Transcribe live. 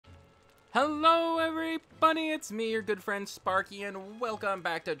Hello everybody, it's me, your good friend Sparky, and welcome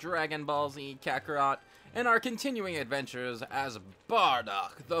back to Dragon Ball Z Kakarot and our continuing adventures as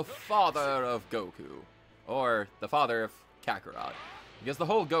Bardock, the father of Goku. Or the father of Kakarot. Because the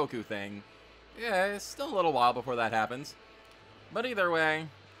whole Goku thing, yeah, it's still a little while before that happens. But either way,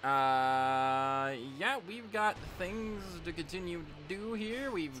 yeah, we've got things to continue to do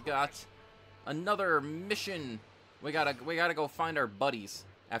here. We've got another mission. We gotta go find our buddies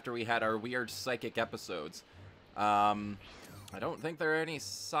after we had our weird psychic episodes. I don't think there are any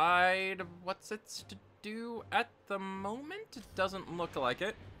side what's-its to do at the moment. It doesn't look like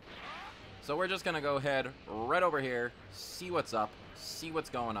it. So we're just gonna go ahead right over here, see what's up, see what's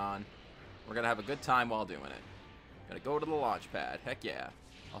going on. We're gonna have a good time while doing it. Gonna go to the launch pad, heck yeah.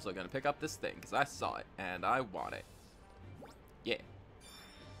 Also gonna pick up this thing, because I saw it, and I want it. Yeah.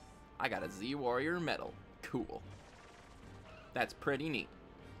 I got a Z-Warrior medal. Cool. That's pretty neat,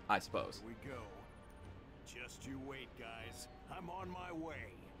 I suppose. Here we go. Just you wait, guys. I'm on my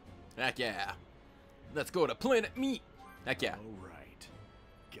way. Heck yeah. Let's go to Planet Meat. Heck yeah. All right.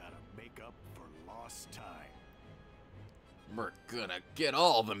 Gotta make up for lost time. We're gonna get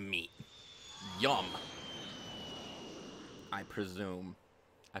all the meat. Yum. I presume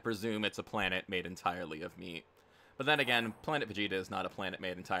it's a planet made entirely of meat. But then again, Planet Vegeta is not a planet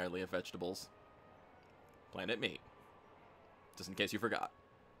made entirely of vegetables. Planet Meat. Just in case you forgot.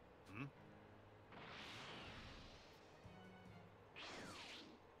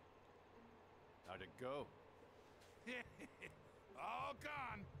 How'd it go? All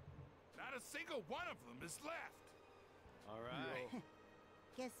gone. Not a single one of them is left. All right.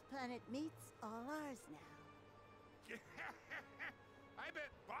 Guess Planet Meat's all ours now. I bet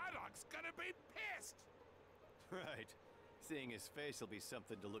Bardock's gonna be pissed. Right. Seeing his face will be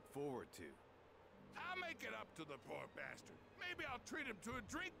something to look forward to. I'll make it up to the poor bastard. Maybe I'll treat him to a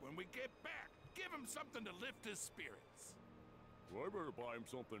drink when we get back. Give him something to lift his spirits. Well, I better buy him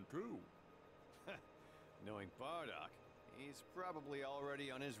something too. Knowing Bardock, he's probably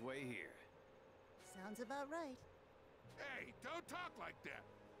already on his way here. Sounds about right. Hey, don't talk like that.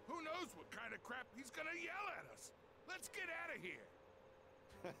 Who knows what kind of crap he's gonna yell at us. Let's get out of here.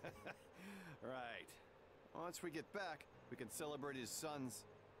 Right. Once we get back, we can celebrate his son's...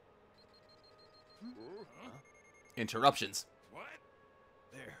 Huh? Interruptions. What?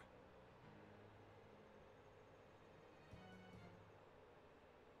 There.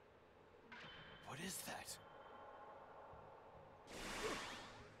 What is that?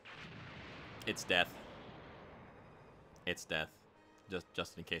 It's death. It's death.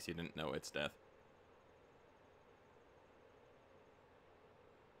 Just in case you didn't know, it's death.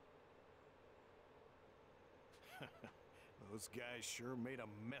 Those guys sure made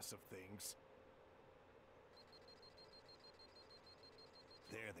a mess of things.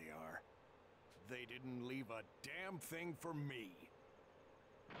 There they are. They didn't leave a damn thing for me.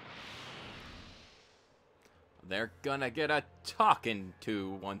 They're gonna get a talking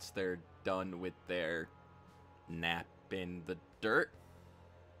to once they're done with their nap in the dirt.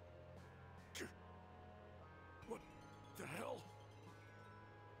 What the hell?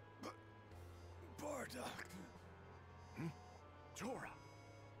 Bardock. Tora.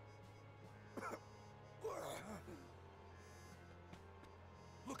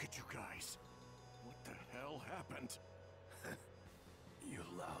 Look at you guys. What the hell happened? You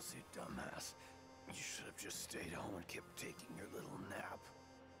lousy dumbass. You should have just stayed home and kept taking your little nap.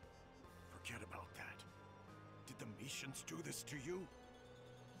 Forget about that. Did the Mishans do this to you?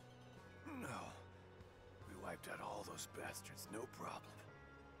 No. We wiped out all those bastards, no problem.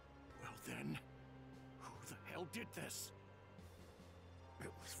 Well then, who the hell did this?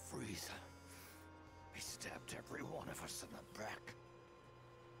 It was Frieza. He stabbed every one of us in the back.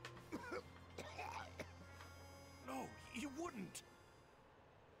 No, he wouldn't.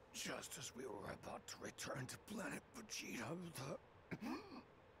 Just as we were about to return to Planet Vegeta,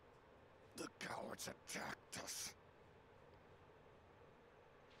 the cowards attacked us.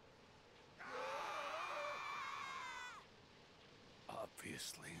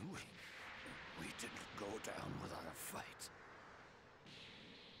 Obviously, we didn't go down without a fight.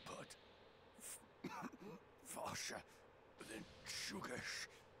 But Fasha, then Shugesh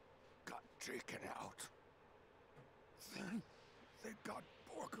got taken out. Then they got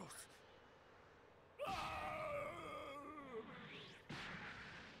Borgos.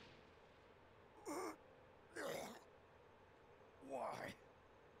 Why?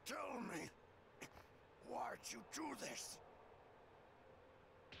 Tell me. Why'd you do this?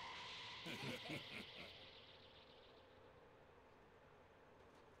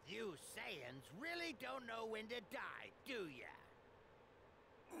 You Saiyans really don't know when to die, do ya?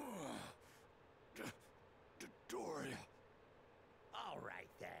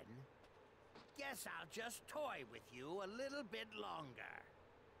 guess I'll just toy with you a little bit longer.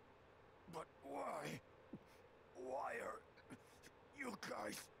 But why? Why are you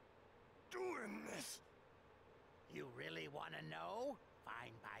guys doing this? You really want to know?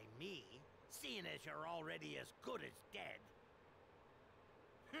 Fine by me, seeing as you're already as good as dead.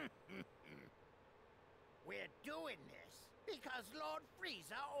 We're doing this because Lord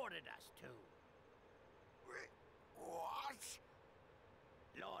Frieza ordered us to. What?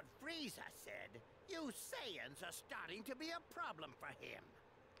 Lord Frieza said you Saiyans are starting to be a problem for him.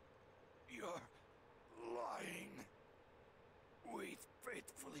 You're lying. We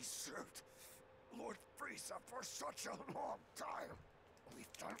faithfully served Lord Frieza for such a long time.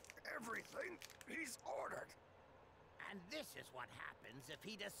 We've done everything he's ordered. And this is what happens if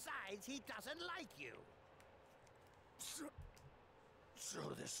he decides he doesn't like you. So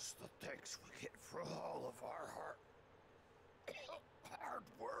this is the thanks we get for all of our hard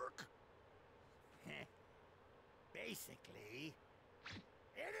work? Basically,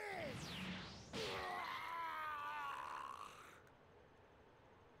 it is!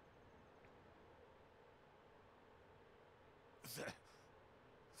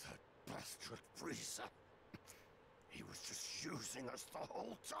 That bastard Frieza. He was just using us the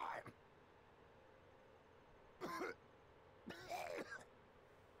whole time.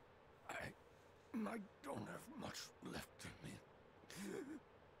 I don't have much left in me.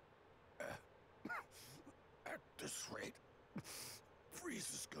 At this rate,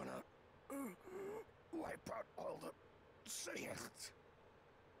 Frieza's gonna wipe out all the Saiyans.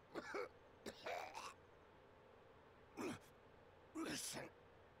 Listen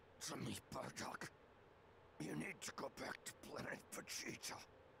to me, Bardock. You need to go back to planet Vegeta.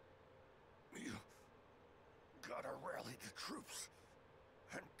 You gotta rally the troops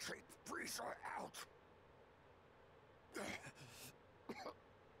and take Frieza out.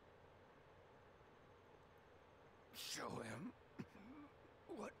 Show him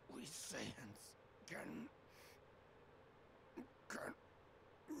what we Saiyans can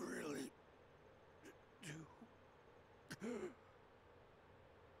really do.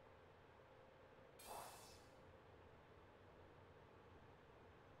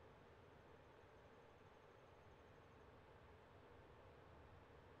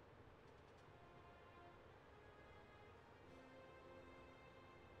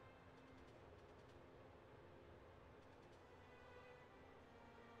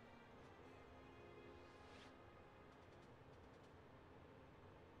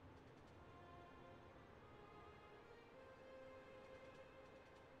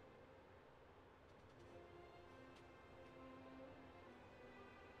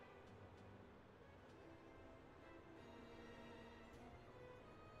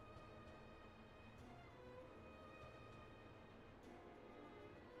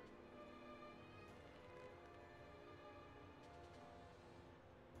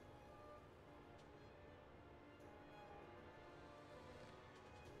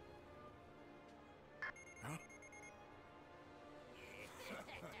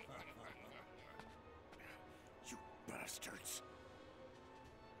 You bastards.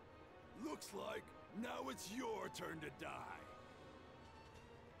 Looks like now it's your turn to die.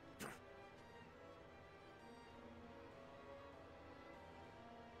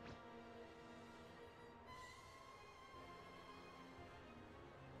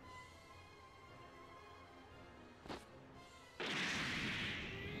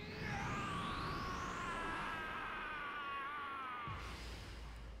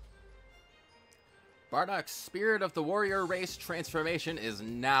 Bardock's Spirit of the Warrior Race transformation is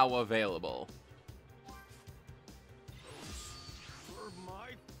now available. For my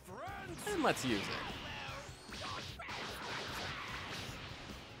friends! And let's use it.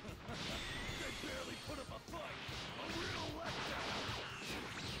 They barely put up a fight. A real letdown.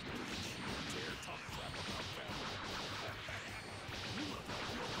 Dare talk crap about them. You look like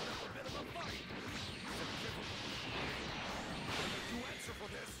you'll put up a bit of a fight. You answer for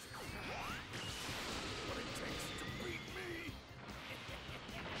this. What it takes to beat me.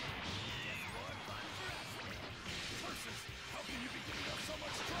 Just more fun for us. Curses, how can you be getting us so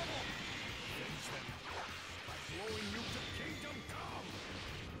much trouble? Finish them by blowing you to Kingdom Come.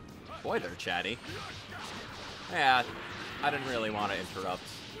 Boy, they're chatty. Yeah, I didn't really want to interrupt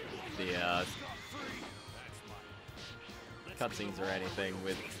the cutscenes or anything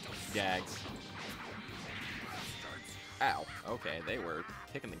with gags. Ow. Okay, they were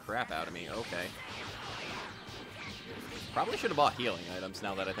kicking the crap out of me. Okay. Probably should have bought healing items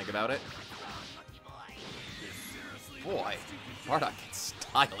now that I think about it. Boy, Bardock can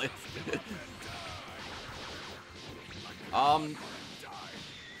style it.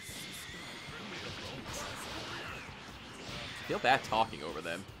 feel bad talking over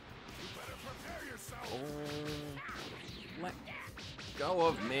them. Oh, let go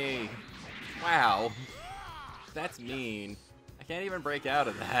of me. Wow. That's mean. I can't even break out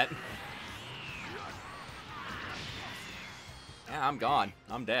of that. Yeah, I'm gone.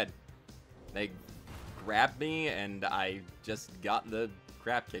 I'm dead. They grabbed me, and I just got the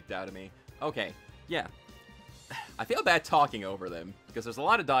crap kicked out of me. Okay, yeah. I feel bad talking over them, because there's a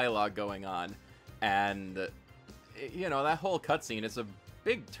lot of dialogue going on, and, you know, that whole cutscene is a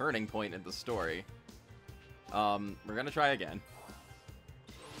big turning point in the story. We're gonna try again.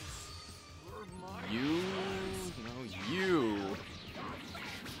 You... No, you...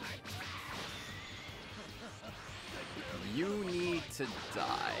 You need to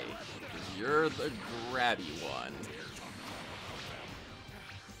die. You're the grabby one.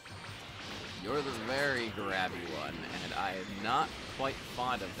 You're the very grabby one, and I am not quite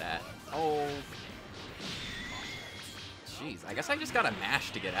fond of that. Oh. Jeez, I guess I just gotta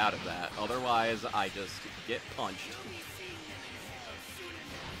mash to get out of that. Otherwise, I just get punched.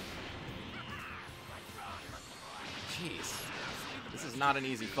 Jeez. This is not an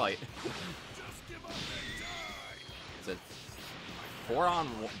easy fight. It's a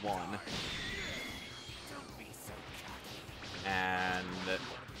 4-on-1. And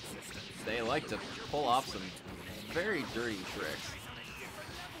they like to pull off some very dirty tricks.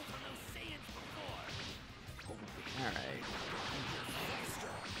 Alright.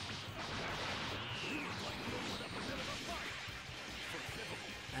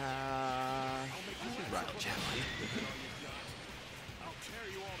 Rocket javelin.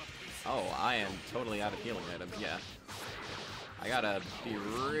 Oh, I am totally out of healing items, yeah. I gotta be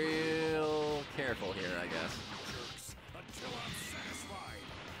real careful here, I guess.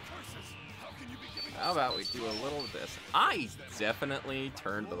 How about we do a little of this? I definitely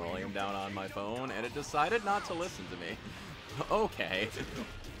turned the volume down on my phone, and it decided not to listen to me. Okay.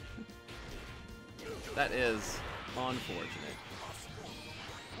 That is unfortunate.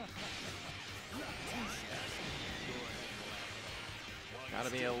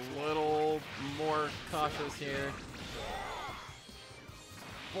 Gotta be a little more cautious here.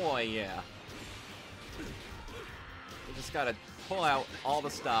 Boy, yeah. We just gotta pull out all the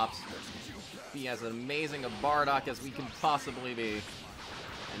stops, be as amazing a Bardock as we can possibly be,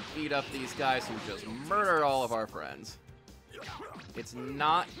 and beat up these guys who just murdered all of our friends. It's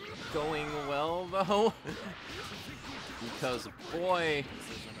not going well, though, because, boy,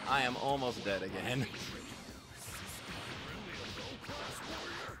 I am almost dead again.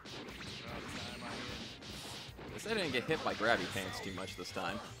 I guess I didn't get hit by grabby pants too much this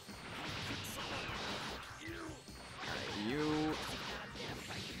time. Alright, you...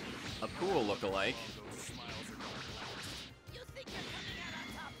 a pool look-alike.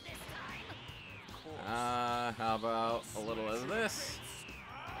 How about a little of this?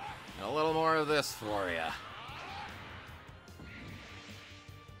 And a little more of this for ya.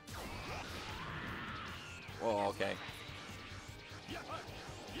 Whoa, okay.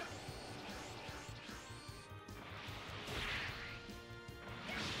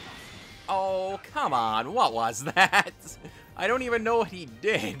 Oh, come on, what was that? I don't even know what he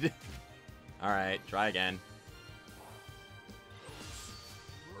did. Alright, try again.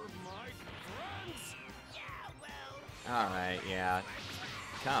 Alright, yeah.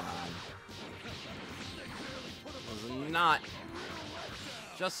 Come on. This is not...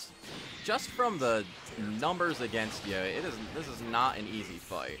 Just from the numbers against you, this is not an easy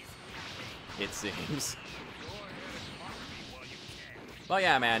fight. It seems. But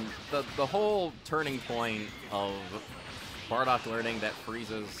yeah, man, the whole turning point of Bardock learning that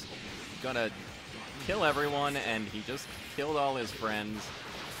Frieza's gonna kill everyone, and he just killed all his friends.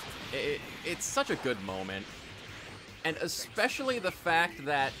 It's such a good moment. And especially the fact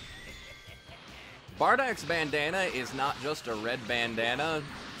that Bardock's bandana is not just a red bandana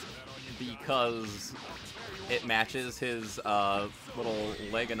because it matches his little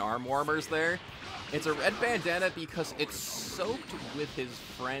leg and arm warmers there. It's a red bandana because it's soaked with his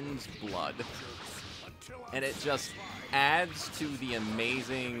friend's blood. And it just adds to the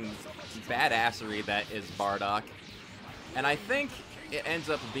amazing badassery that is Bardock. And I think it ends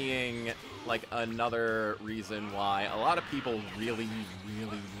up being like another reason why a lot of people really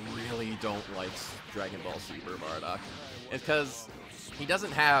don't like Dragon Ball Super Bardock. It's because he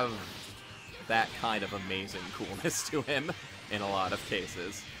doesn't have that kind of amazing coolness to him in a lot of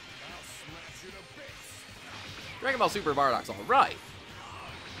cases. Dragon Ball Super Bardock's alright,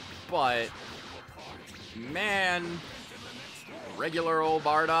 but man, regular old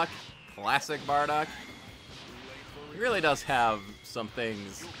Bardock, classic Bardock, he really does have some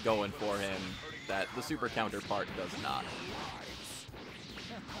things going for him that the super counterpart does not.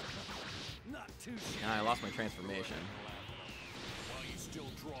 too shit. I lost my transformation. While you still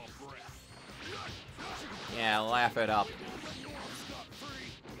draw breath. Yeah, laugh it up.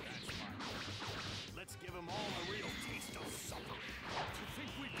 Let's give them all a real taste of suffering. You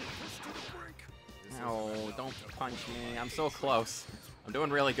think we can push to the brink? No, don't punch me. I'm so close. I'm doing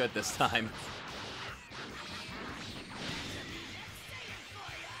really good this time.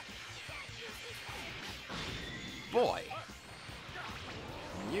 Boy.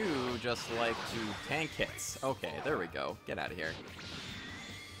 You just like to tank hits. Okay, there we go. Get out of here.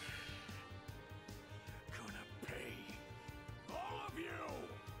 Gonna pay. All of you!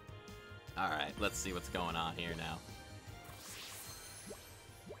 Alright, let's see what's going on here now.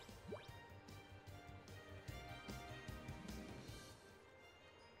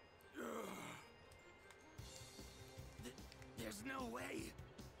 There's no way.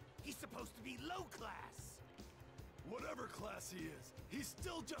 He's supposed to be low class. Whatever class he is, he's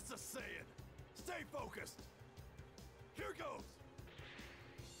still just a Saiyan. Stay focused. Here goes.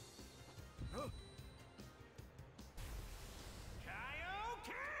 Huh?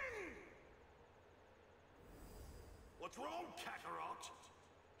 Kaioken! What's wrong, Kakarot?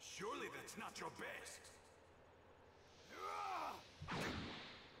 Surely that's not your best.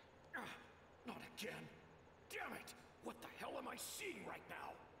 Not again. Damn it! What the hell am I seeing right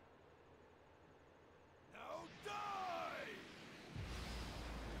now? Now die!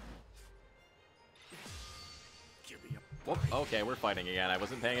 Give me a Whoop, okay, we're fighting again. I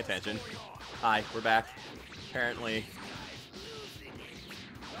wasn't paying attention. Hi, we're back. Apparently.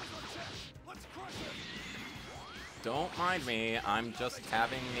 Let's crush it! Don't mind me. I'm just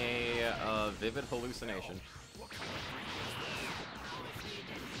having a vivid hallucination.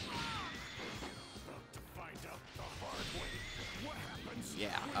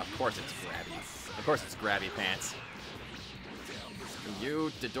 Yeah, of course it's grabby. Of course it's grabby pants.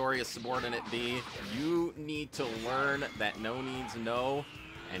 You, Dodoria's subordinate B, you need to learn that no means no,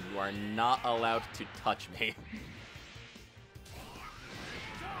 and you are not allowed to touch me.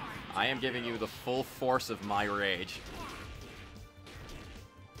 I am giving you the full force of my rage.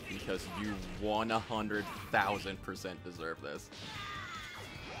 Because you 100,000% deserve this.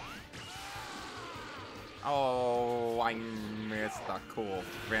 Oh, I missed the cool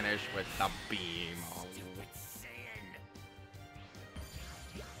finish with the beam. Oh.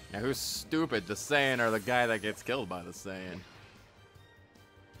 Now who's stupid, the Saiyan or the guy that gets killed by the Saiyan?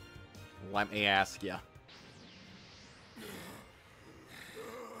 Let me ask ya.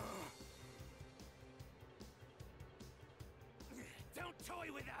 Don't toy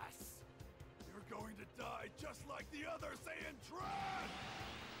with us. You're going to die just like the other Saiyan trash!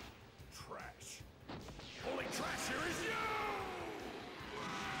 Trash. Only trash here is you!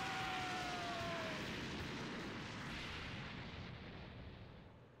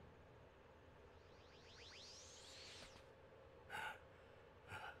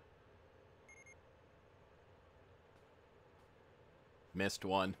 Missed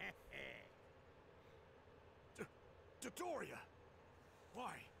one. Dodoria!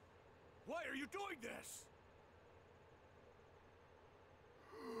 Why? Why are you doing this?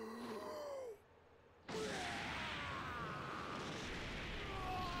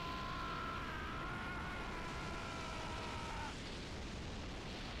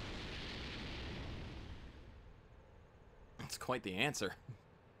 It's quite the answer.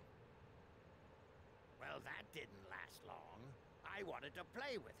 Well, that didn't last long. I wanted to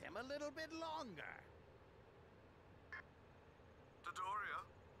play with him a little bit longer. Dodoria,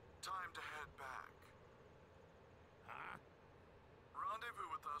 time to head back. Huh? Rendezvous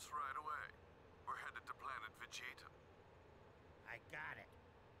with us right away. We're headed to planet Vegeta. I got it.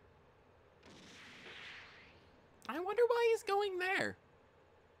 I wonder why he's going there.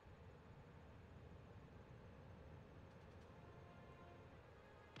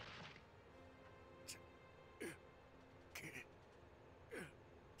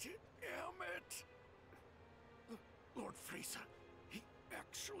 Damn it! Lord Frieza, he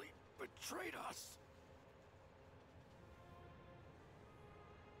actually betrayed us.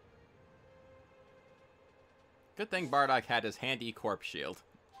 Good thing Bardock had his handy corpse shield.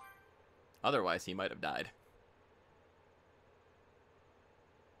 Otherwise, he might have died.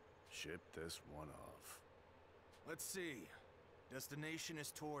 Ship this one off. Let's see. Destination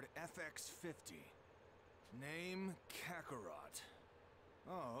is toward FX50. Name Kakarot.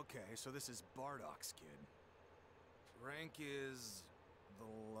 Oh, okay, so this is Bardock's kid. Rank is the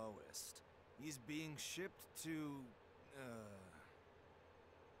lowest. He's being shipped to,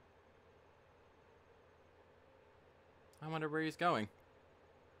 I wonder where he's going.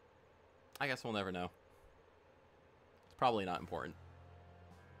 I guess we'll never know. It's probably not important.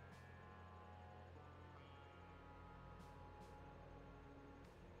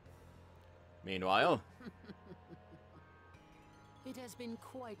 Meanwhile, It has been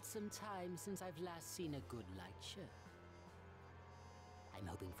quite some time since I've last seen a good light show. I'm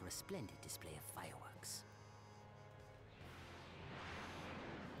hoping for a splendid display of fireworks.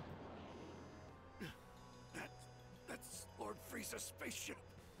 That's Lord Frieza's spaceship.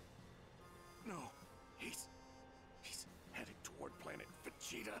 No, he's headed toward planet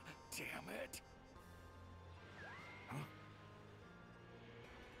Vegeta. Damn it. Huh?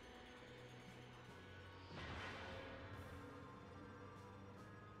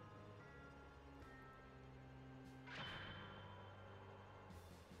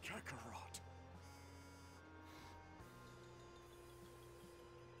 Kakarot.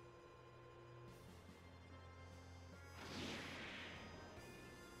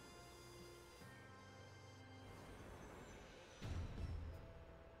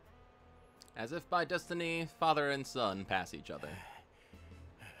 as if by destiny, father and son pass each other.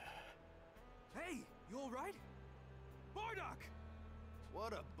 Hey, you alright? Bardock!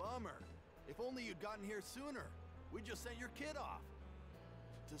 What a bummer. If only you'd gotten here sooner. We just sent your kid off.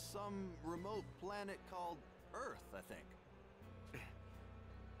 To some remote planet called Earth, I think.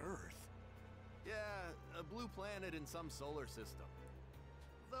 Earth? Yeah, a blue planet in some solar system.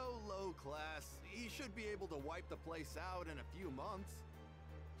 Though low class, he should be able to wipe the place out in a few months.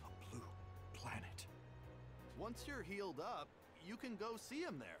 A blue planet. Once you're healed up, you can go see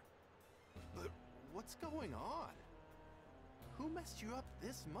him there. But what's going on? Who messed you up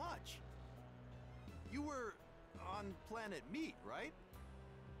this much? You were on planet Meat, right?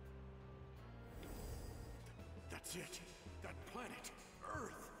 That's it. That planet.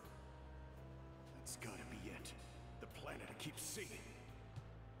 Earth. That's gotta be it. The planet I keep seeing.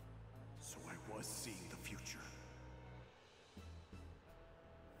 So I was seeing the future.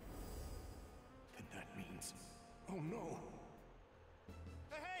 Then that means... Oh no!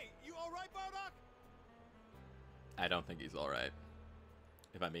 Hey, you alright, Bardock? I don't think he's alright.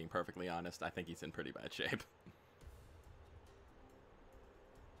 If I'm being perfectly honest, I think he's in pretty bad shape.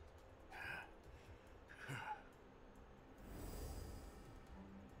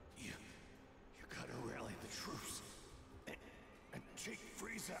 You gotta rally the troops and take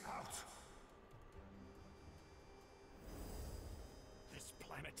Frieza out. This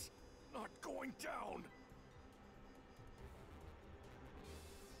planet's not going down.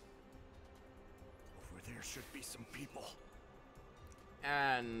 Over there should be some people.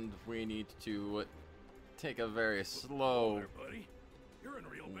 And we need to take a very slow, There, buddy. You're in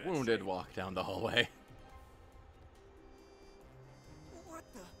real bad wounded shape. walk down the hallway. What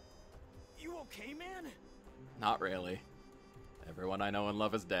the? You okay, man? Not really. Everyone I know and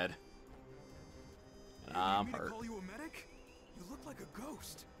love is dead. And I'm You need me to hurt. call you a medic? You look like a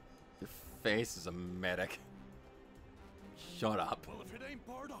ghost. Your face is a medic. Shut up. Well, if it ain't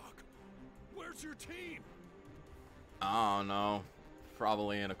Bardock, where's your team? Oh no.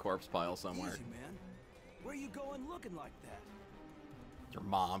 Probably in a corpse pile somewhere. Easy, man. Where you going looking like that? Your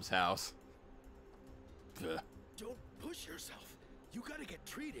mom's house. Ugh. Don't push yourself. You gotta get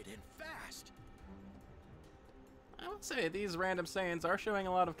treated and fast. I would say these random Saiyans are showing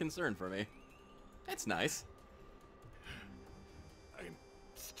a lot of concern for me. It's nice. I'm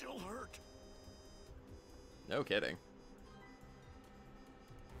still hurt. No kidding.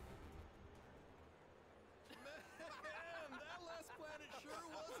 Man, that last planet sure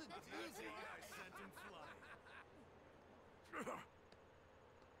was a doozy. I sent him flying.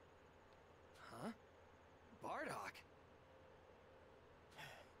 Huh? Bardock?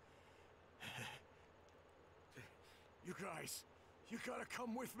 You guys, you gotta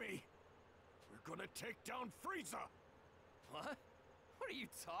come with me. We're gonna take down Frieza. What? What are you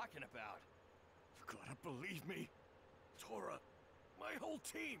talking about? You gotta believe me. Tora, my whole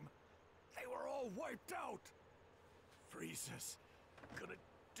team, they were all wiped out. Frieza's gonna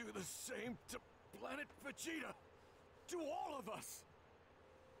do the same to planet Vegeta. To all of us.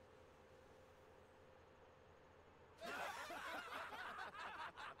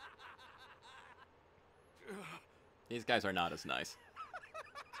 These guys are not as nice.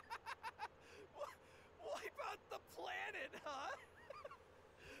 Wipe out the planet, huh?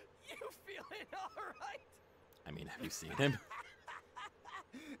 You feeling alright? I mean, have you seen him?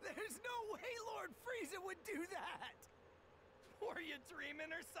 There's no way Lord Frieza would do that! Were you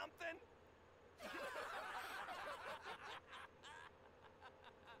dreaming or something?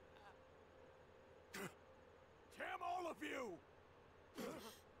 Damn all of you!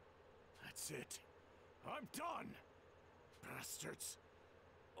 That's it. I'm done. Bastards.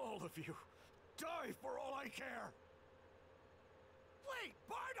 All of you. Die for all I care. Wait,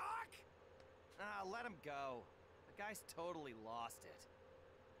 Bardock! Ah, let him go. The guy's totally lost it.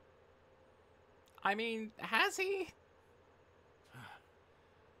 I mean, has he?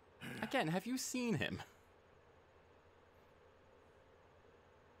 Again, have you seen him?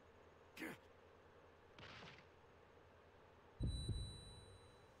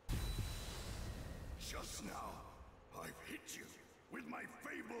 Just now, I've hit you with my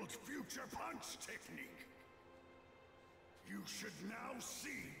fabled future punch technique. You should now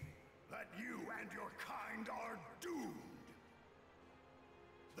see that you and your kind are doomed.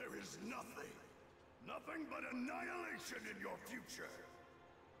 There is nothing but annihilation in your future.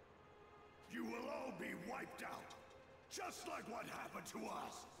 You will all be wiped out, just like what happened to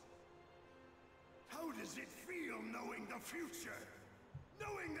us. How does it feel knowing the future?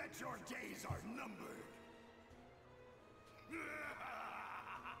 Knowing that your days are numbered?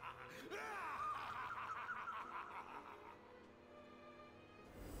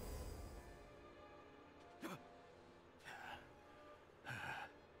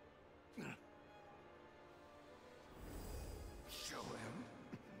 Show him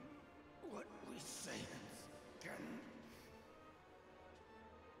what we say can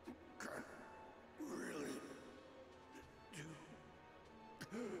really do.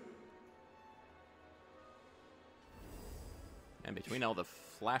 And between all the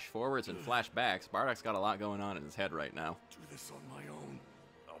flash forwards and flashbacks, Bardock's got a lot going on in his head right now. Do this on my own.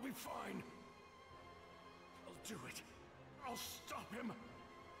 I'll be fine. I'll do it. I'll stop him.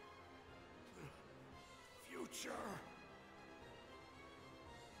 The future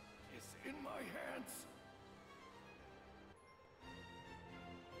is in my hands.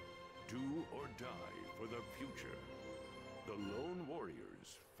 Do or die for the future. The Lone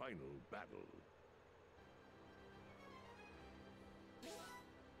Warrior's final battle.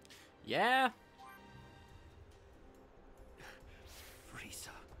 Yeah? Frieza,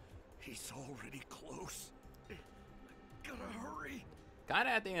 he's already close. Gotta hurry. Kinda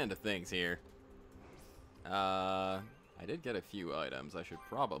at the end of things here. I did get a few items. I should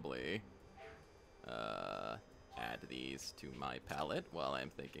probably add these to my palette while I'm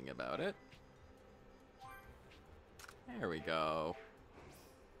thinking about it. There we go.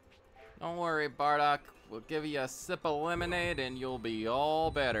 Don't worry, Bardock. We'll give you a sip of lemonade and you'll be all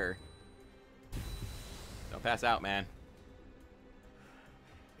better. Don't pass out, man.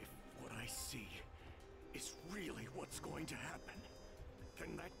 If what I see is really what's going to happen,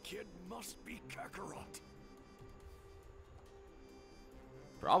 then that kid must be Kakarot.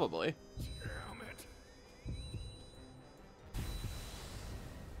 Probably. Damn it.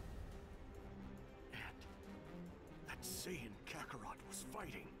 And that Saiyan Kakarot was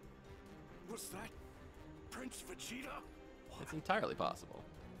fighting. Was that Prince Vegeta? It's entirely possible.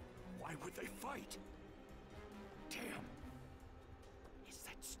 Why would they fight? Damn. Is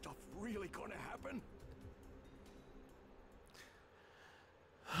that stuff really gonna happen?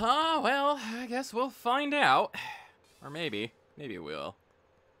 Well, I guess we'll find out. Or maybe. Maybe we'll.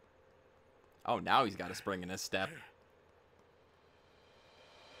 Oh, now he's got a spring in his step.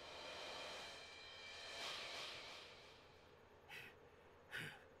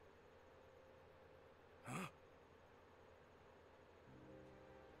 Huh?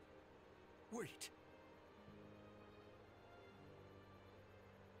 Wait.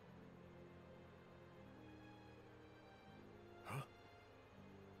 Huh?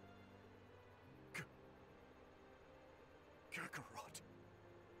 Kakarot.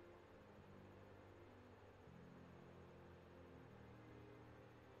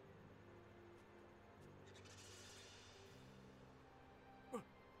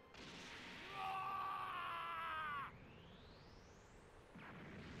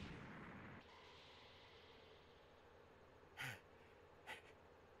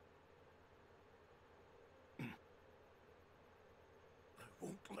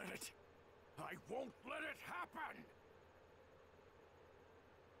 I won't let it happen!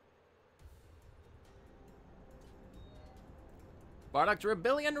 Bardock's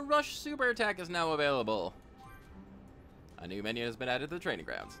Rebellion Rush Super Attack is now available. A new menu has been added to the training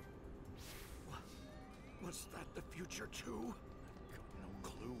grounds. Was that the future too? Got no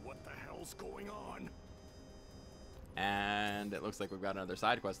clue what the hell's going on. And it looks like we've got another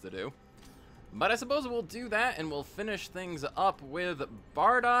side quest to do. But I suppose we'll do that and we'll finish things up with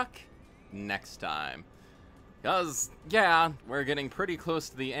Bardock next time. Because, yeah, we're getting pretty close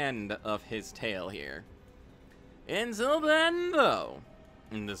to the end of his tale here. Until then, though,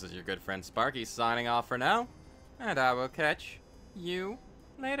 this is your good friend Sparky signing off for now, and I will catch you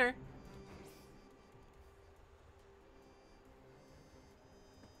later.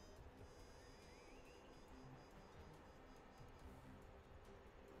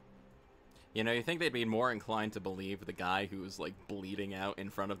 You know, you think they'd be more inclined to believe the guy who's, like, bleeding out in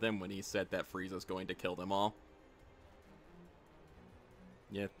front of them when he said that Frieza's going to kill them all.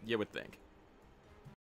 Yeah, you would think.